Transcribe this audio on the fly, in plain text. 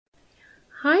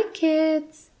Hi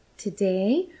kids!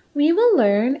 Today we will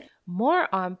learn more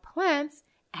on plants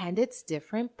and its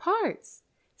different parts.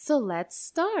 So let's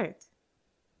start.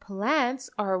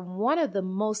 Plants are one of the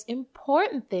most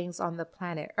important things on the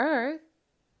planet Earth.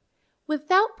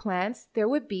 Without plants, there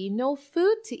would be no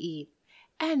food to eat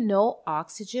and no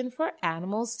oxygen for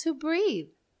animals to breathe.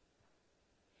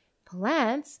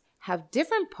 Plants have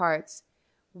different parts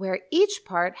where each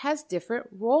part has different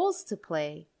roles to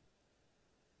play.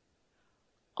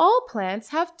 All plants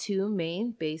have two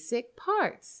main basic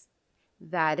parts.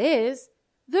 That is,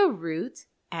 the root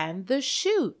and the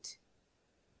shoot.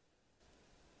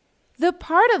 The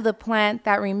part of the plant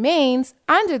that remains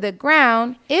under the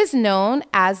ground is known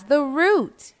as the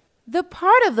root. The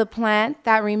part of the plant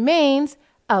that remains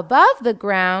above the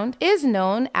ground is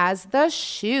known as the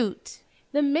shoot.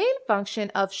 The main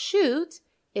function of shoot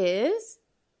is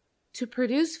to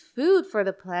produce food for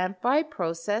the plant by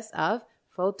process of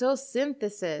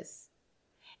photosynthesis,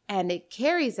 and it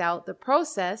carries out the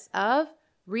process of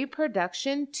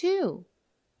reproduction too.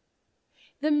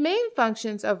 The main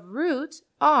functions of root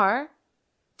are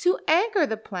to anchor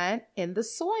the plant in the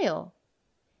soil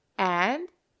and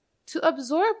to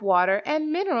absorb water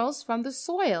and minerals from the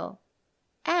soil,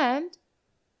 and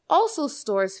also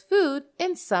stores food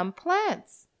in some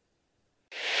plants.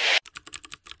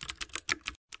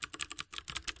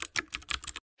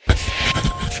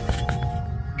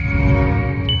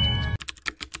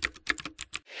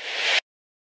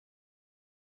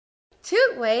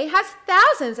 TutWay has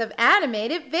thousands of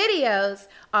animated videos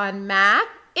on math,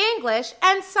 English,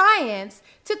 and science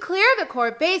to clear the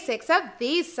core basics of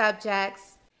these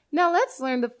subjects. Now let's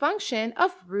learn the function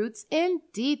of roots in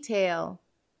detail.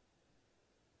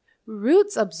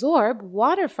 Roots absorb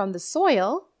water from the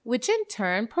soil, which in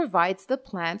turn provides the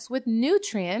plants with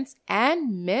nutrients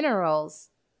and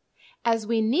minerals. As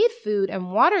we need food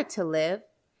and water to live,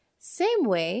 same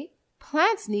way,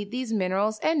 plants need these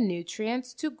minerals and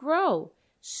nutrients to grow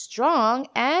strong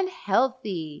and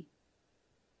healthy.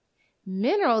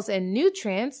 Minerals and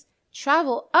nutrients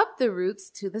travel up the roots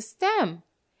to the stem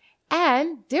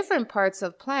and different parts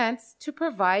of plants to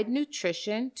provide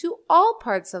nutrition to all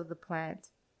parts of the plant.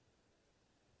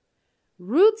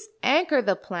 Roots anchor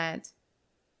the plant.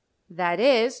 That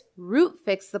is, root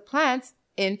fix the plants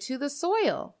into the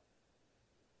soil.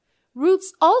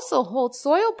 Roots also hold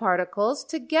soil particles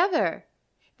together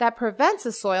that prevents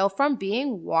the soil from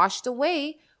being washed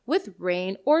away with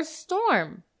rain or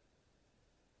storm.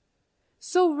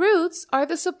 So roots are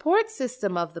the support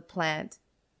system of the plant.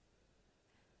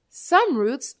 Some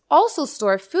roots also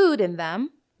store food in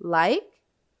them, like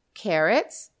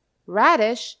carrots,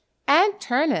 radish, and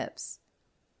turnips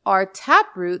are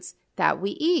taproots that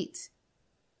we eat.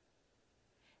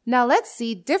 Now let's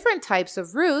see different types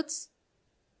of roots.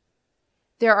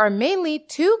 There are mainly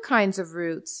two kinds of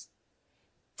roots,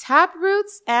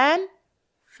 taproots and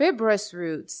fibrous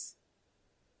roots.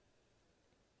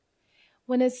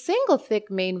 When a single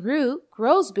thick main root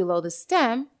grows below the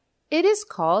stem, it is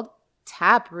called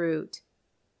taproot.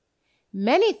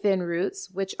 Many thin roots,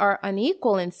 which are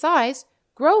unequal in size,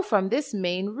 grow from this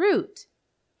main root.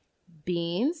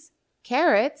 Beans,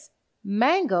 carrots,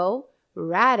 mango,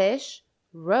 radish,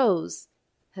 rose,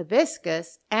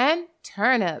 hibiscus, and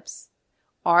turnips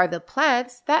are the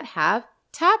plants that have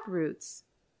taproots.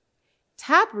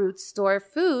 Taproots store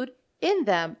food in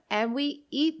them, and we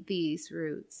eat these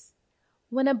roots.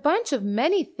 When a bunch of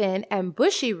many thin and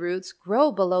bushy roots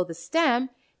grow below the stem,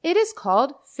 it is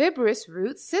called fibrous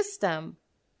root system.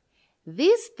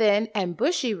 These thin and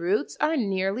bushy roots are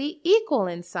nearly equal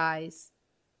in size.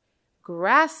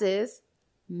 Grasses,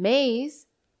 maize,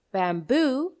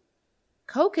 bamboo,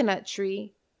 coconut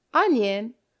tree,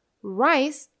 onion,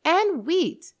 rice, and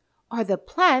wheat are the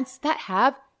plants that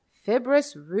have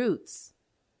fibrous roots.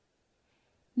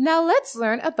 Now let's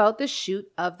learn about the shoot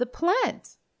of the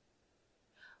plant.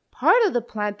 Part of the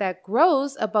plant that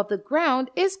grows above the ground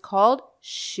is called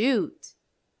shoot.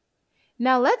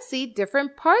 Now let's see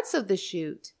different parts of the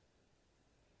shoot.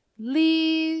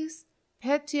 Leaves,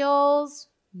 petioles,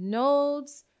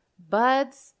 nodes,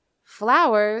 buds,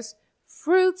 flowers,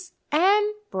 fruits,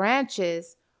 and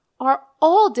branches are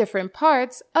all different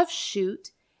parts of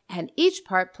shoot, and each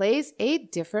part plays a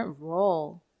different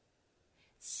role.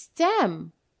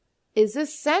 Stem is the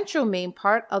central main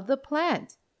part of the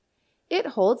plant. It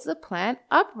holds the plant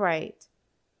upright.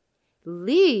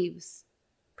 Leaves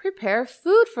prepare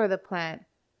food for the plant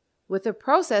with the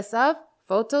process of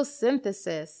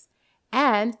photosynthesis,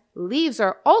 and leaves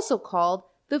are also called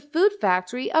the food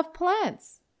factory of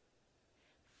plants.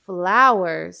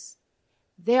 Flowers.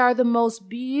 They are the most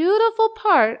beautiful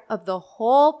part of the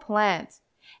whole plant,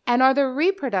 and are the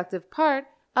reproductive part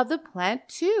of the plant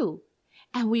too.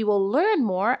 And we will learn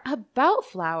more about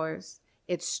flowers,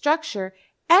 its structure,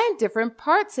 and different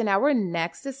parts in our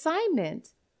next assignment.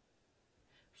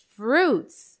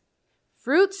 Fruits.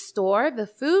 Fruits store the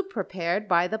food prepared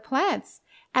by the plants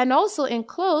and also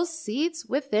enclose seeds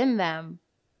within them.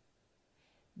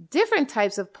 Different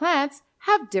types of plants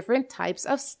have different types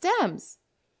of stems.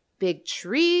 Big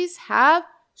trees have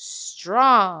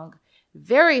strong,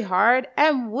 very hard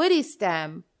and woody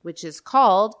stem, which is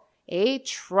called a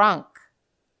trunk.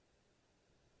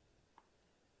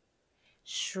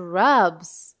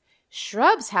 Shrubs.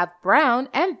 Shrubs have brown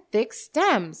and thick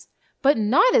stems, but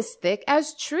not as thick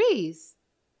as trees.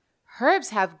 Herbs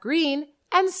have green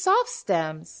and soft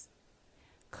stems.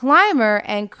 Climber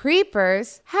and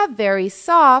creepers have very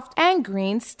soft and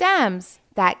green stems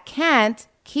that can't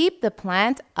keep the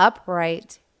plant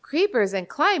upright. Creepers and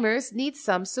climbers need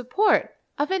some support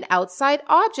of an outside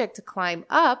object to climb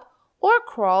up or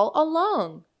crawl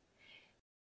along.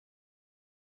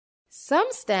 Some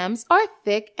stems are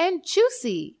thick and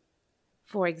juicy.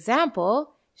 For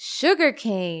example,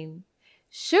 sugarcane.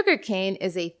 Sugarcane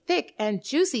is a thick and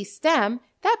juicy stem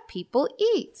that people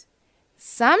eat.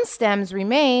 Some stems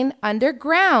remain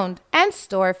underground and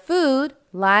store food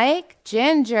like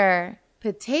ginger,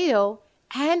 potato,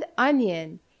 and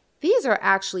onion. These are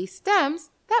actually stems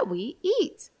that we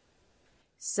eat.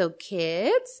 So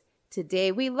kids,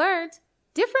 today we learned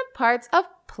different parts of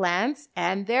plants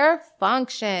and their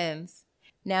functions.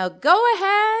 Now go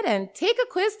ahead and take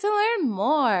a quiz to learn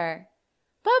more.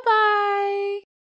 Bye-bye.